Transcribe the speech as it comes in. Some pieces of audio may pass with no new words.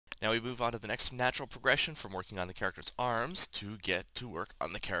Now we move on to the next natural progression from working on the character's arms to get to work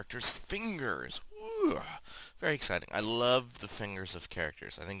on the character's fingers. Ooh, very exciting. I love the fingers of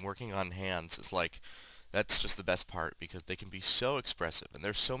characters. I think working on hands is like, that's just the best part because they can be so expressive and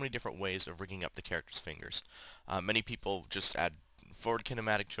there's so many different ways of rigging up the character's fingers. Many people just add forward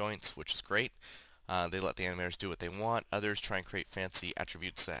kinematic joints, which is great. They let the animators do what they want. Others try and create fancy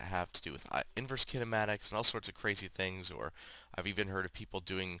attributes that have to do with inverse kinematics and all sorts of crazy things. Or I've even heard of people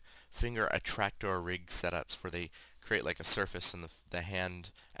doing finger attractor rig setups where they create like a surface and the hand,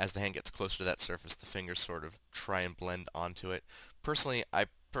 as the hand gets closer to that surface, the fingers sort of try and blend onto it. Personally, I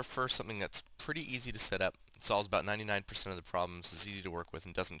prefer something that's pretty easy to set up. It solves about 99% of the problems, is easy to work with,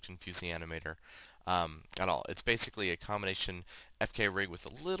 and doesn't confuse the animator at all. It's basically a combination FK rig with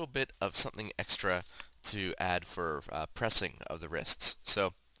a little bit of something extra to add for pressing of the wrists.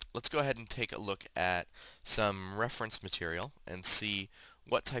 So let's go ahead and take a look at some reference material and see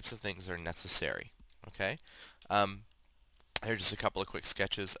what types of things are necessary. Okay. Um, Here's just a couple of quick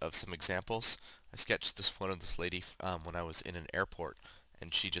sketches of some examples. I sketched this one of this lady when I was in an airport,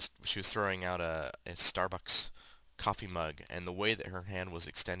 and she was throwing out a Starbucks coffee mug, and the way that her hand was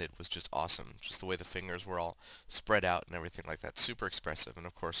extended was just awesome. Just the way the fingers were all spread out and everything like that. Super expressive, and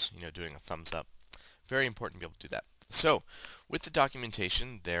of course, doing a thumbs up. Very important to be able to do that. So, with the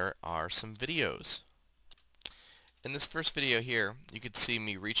documentation, there are some videos. In this first video here, you could see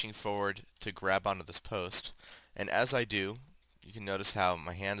me reaching forward to grab onto this post, and as I do, you can notice how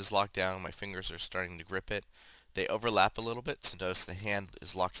my hand is locked down, my fingers are starting to grip it. They overlap a little bit, so notice the hand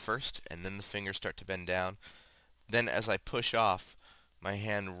is locked first, and then the fingers start to bend down. Then as I push off, my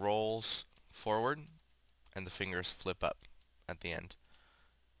hand rolls forward, and the fingers flip up at the end.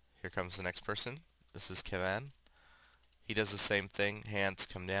 Here comes the next person. This is Kevin. He does the same thing, hands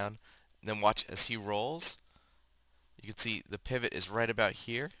come down. Then watch as he rolls, you can see the pivot is right about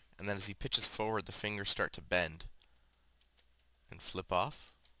here, and then as he pitches forward, the fingers start to bend and flip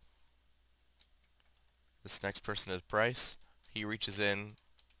off. This next person is Bryce. He reaches in,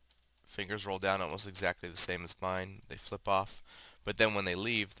 fingers roll down almost exactly the same as mine. They flip off, but then when they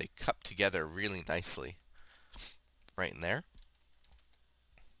leave, they cup together really nicely right in there.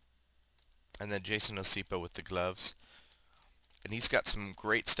 And then Jason Schleifer with the gloves. And he's got some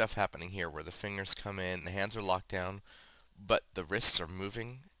great stuff happening here where the fingers come in, the hands are locked down, but the wrists are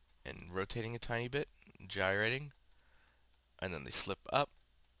moving and rotating a tiny bit, gyrating. And then they slip up,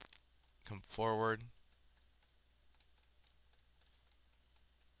 come forward,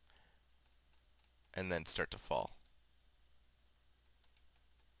 and then start to fall.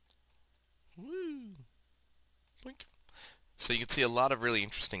 Woo! Blink. So you can see a lot of really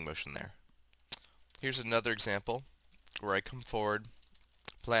interesting motion there. Here's another example where I come forward,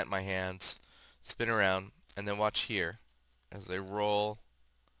 plant my hands, spin around, and then watch here as they roll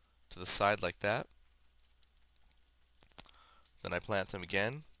to the side like that. Then I plant them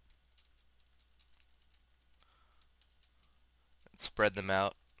again, spread them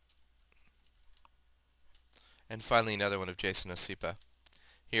out, and finally another one of Jason Schleifer.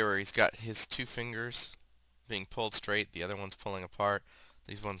 Here where he's got his two fingers being pulled straight, the other one's pulling apart,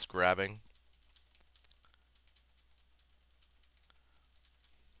 these ones grabbing.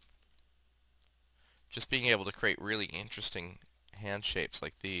 Just being able to create really interesting hand shapes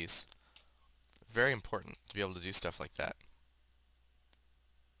like these. Very important to be able to do stuff like that.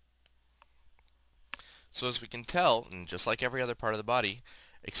 So as we can tell, and just like every other part of the body,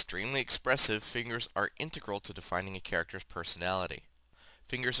 extremely expressive fingers are integral to defining a character's personality.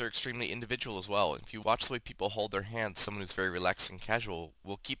 Fingers are extremely individual as well. If you watch the way people hold their hands, someone who's very relaxed and casual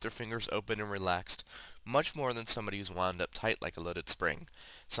will keep their fingers open and relaxed much more than somebody who's wound up tight like a loaded spring.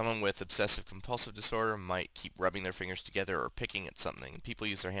 Someone with obsessive compulsive disorder might keep rubbing their fingers together or picking at something. People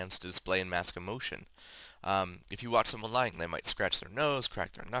use their hands to display and mask emotion. If you watch someone lying, they might scratch their nose,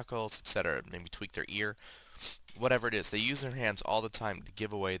 crack their knuckles, etc., maybe tweak their ear. Whatever it is, they use their hands all the time to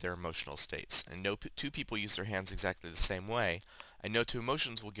give away their emotional states. And no two people use their hands exactly the same way, and no two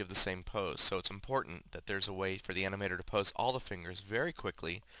emotions will give the same pose. So it's important that there's a way for the animator to pose all the fingers very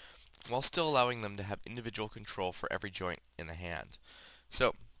quickly while still allowing them to have individual control for every joint in the hand.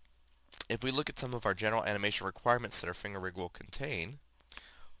 So if we look at some of our general animation requirements that our finger rig will contain,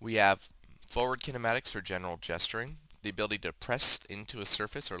 we have forward kinematics for general gesturing, the ability to press into a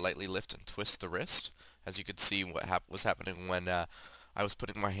surface or lightly lift and twist the wrist, as you could see what was happening when I was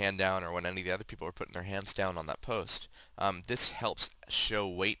putting my hand down or when any of the other people were putting their hands down on that post. This helps show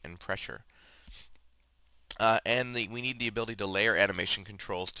weight and pressure. We need the ability to layer animation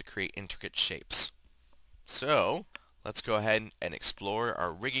controls to create intricate shapes. So let's go ahead and explore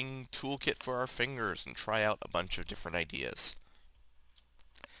our rigging toolkit for our fingers and try out a bunch of different ideas.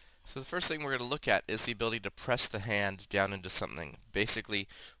 So the first thing we're going to look at is the ability to press the hand down into something. Basically,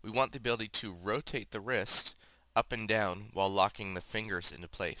 we want the ability to rotate the wrist up and down while locking the fingers into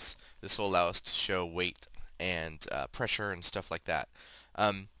place. This will allow us to show weight and pressure and stuff like that.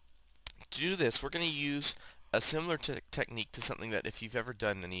 To do this, we're going to use a similar technique to something that if you've ever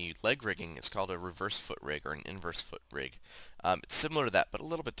done any leg rigging, it's called a reverse foot rig or an inverse foot rig. It's similar to that, but a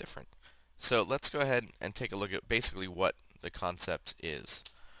little bit different. So let's go ahead and take a look at basically what the concept is.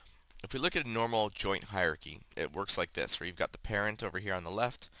 If we look at a normal joint hierarchy, it works like this, where you've got the parent over here on the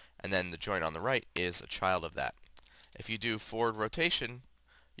left, and then the joint on the right is a child of that. If you do forward rotation,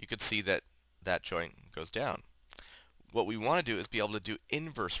 you could see that that joint goes down. What we want to do is be able to do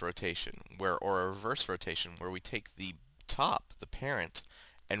inverse rotation, or a reverse rotation, where we take the top, the parent,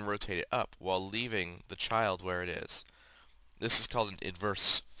 and rotate it up while leaving the child where it is. This is called an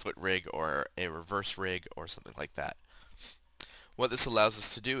inverse foot rig or a reverse rig or something like that. What this allows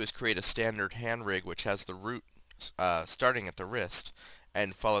us to do is create a standard hand rig which has the root starting at the wrist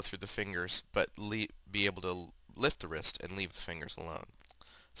and follow through the fingers, but be able to lift the wrist and leave the fingers alone.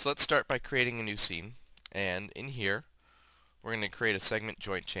 So let's start by creating a new scene, and in here we're going to create a segment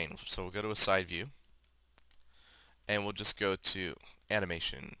joint chain. So we'll go to a side view, and we'll just go to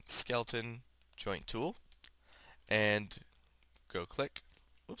Animation, Skeleton, Joint Tool, and go click,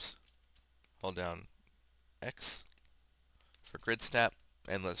 whoops, hold down X for grid snap,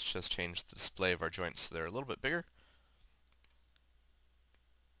 and let's just change the display of our joints so they're a little bit bigger,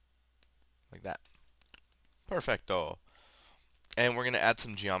 like that. Perfecto. And we're going to add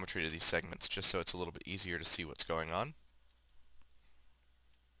some geometry to these segments just so it's a little bit easier to see what's going on.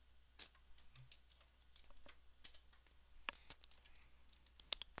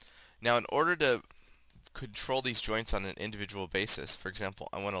 Now in order to control these joints on an individual basis, for example,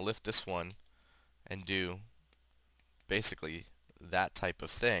 I want to lift this one and do basically that type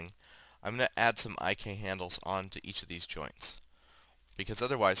of thing, I'm going to add some IK handles onto each of these joints. Because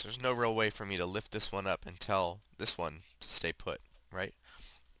otherwise there's no real way for me to lift this one up and tell this one to stay put, right?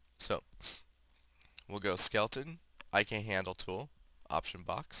 So we'll go Skeleton, IK Handle Tool, Option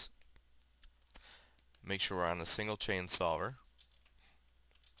Box. Make sure we're on a single chain solver.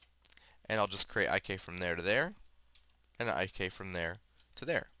 And I'll just create IK from there to there, and an IK from there to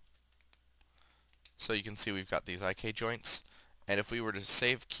there. So you can see we've got these IK joints, and if we were to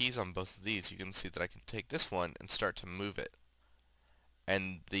save keys on both of these, you can see that I can take this one and start to move it.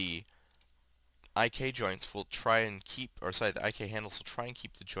 And the IK joints will try and keep, or sorry, the IK handles will try and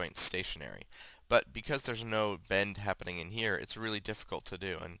keep the joints stationary. But because there's no bend happening in here, it's really difficult to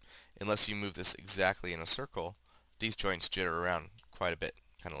do, and unless you move this exactly in a circle, these joints jitter around quite a bit,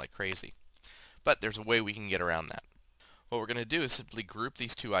 kind of like crazy. But there's a way we can get around that. What we're going to do is simply group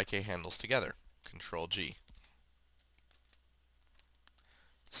these two IK handles together. Control G.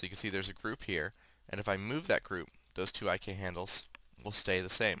 So you can see there's a group here, and if I move that group, those two IK handles will stay the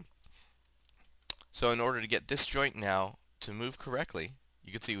same. So in order to get this joint now to move correctly,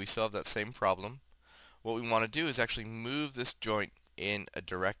 you can see we still have that same problem. What we want to do is actually move this joint in a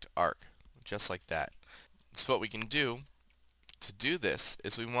direct arc, just like that. So what we can do to do this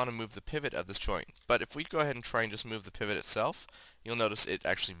is we want to move the pivot of this joint. But if we go ahead and try and just move the pivot itself, you'll notice it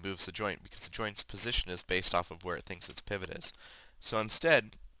actually moves the joint because the joint's position is based off of where it thinks its pivot is. So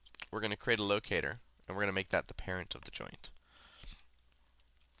instead, we're going to create a locator, and we're going to make that the parent of the joint.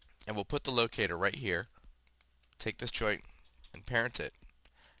 And we'll put the locator right here, take this joint and parent it.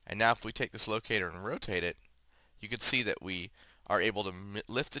 And now if we take this locator and rotate it, you can see that we are able to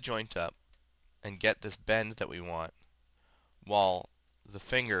lift the joint up and get this bend that we want, while the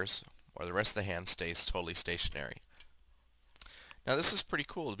fingers, or the rest of the hand, stays totally stationary. Now this is pretty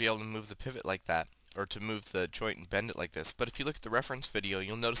cool to be able to move the pivot like that, or to move the joint and bend it like this, but if you look at the reference video,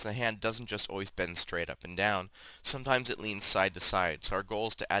 you'll notice the hand doesn't just always bend straight up and down. Sometimes it leans side to side, so our goal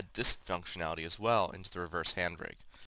is to add this functionality as well into the reverse hand rig.